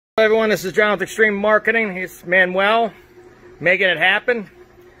Hello everyone, this is John with Extreme Marketing. It's Manuel, making it happen.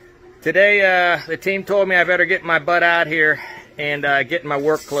 Today the team told me I better get my butt out here and get in my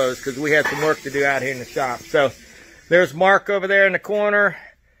work clothes because we had some work to do out here in the shop. So there's Mark over there in the corner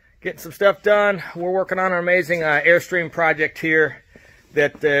getting some stuff done. We're working on an amazing Airstream project here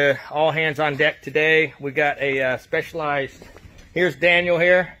that all hands on deck today. We got a specialized, here's Daniel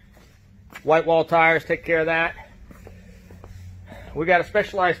here, white wall tires, take care of that. We got a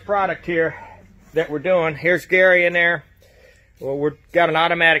specialized product here that we're doing. Here's Gary in there. Well, we've got an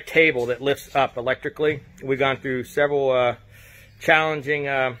automatic table that lifts up electrically. We've gone through several challenging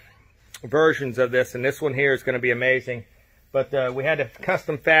versions of this, and this one here is going to be amazing. But we had to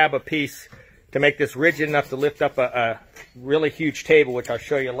custom fab a piece to make this rigid enough to lift up a really huge table, which I'll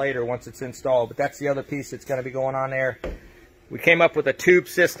show you later once it's installed. But that's the other piece that's going to be going on there. We came up with a tube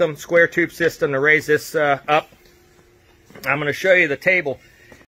system, square tube system to raise this up. I'm going to show you the table.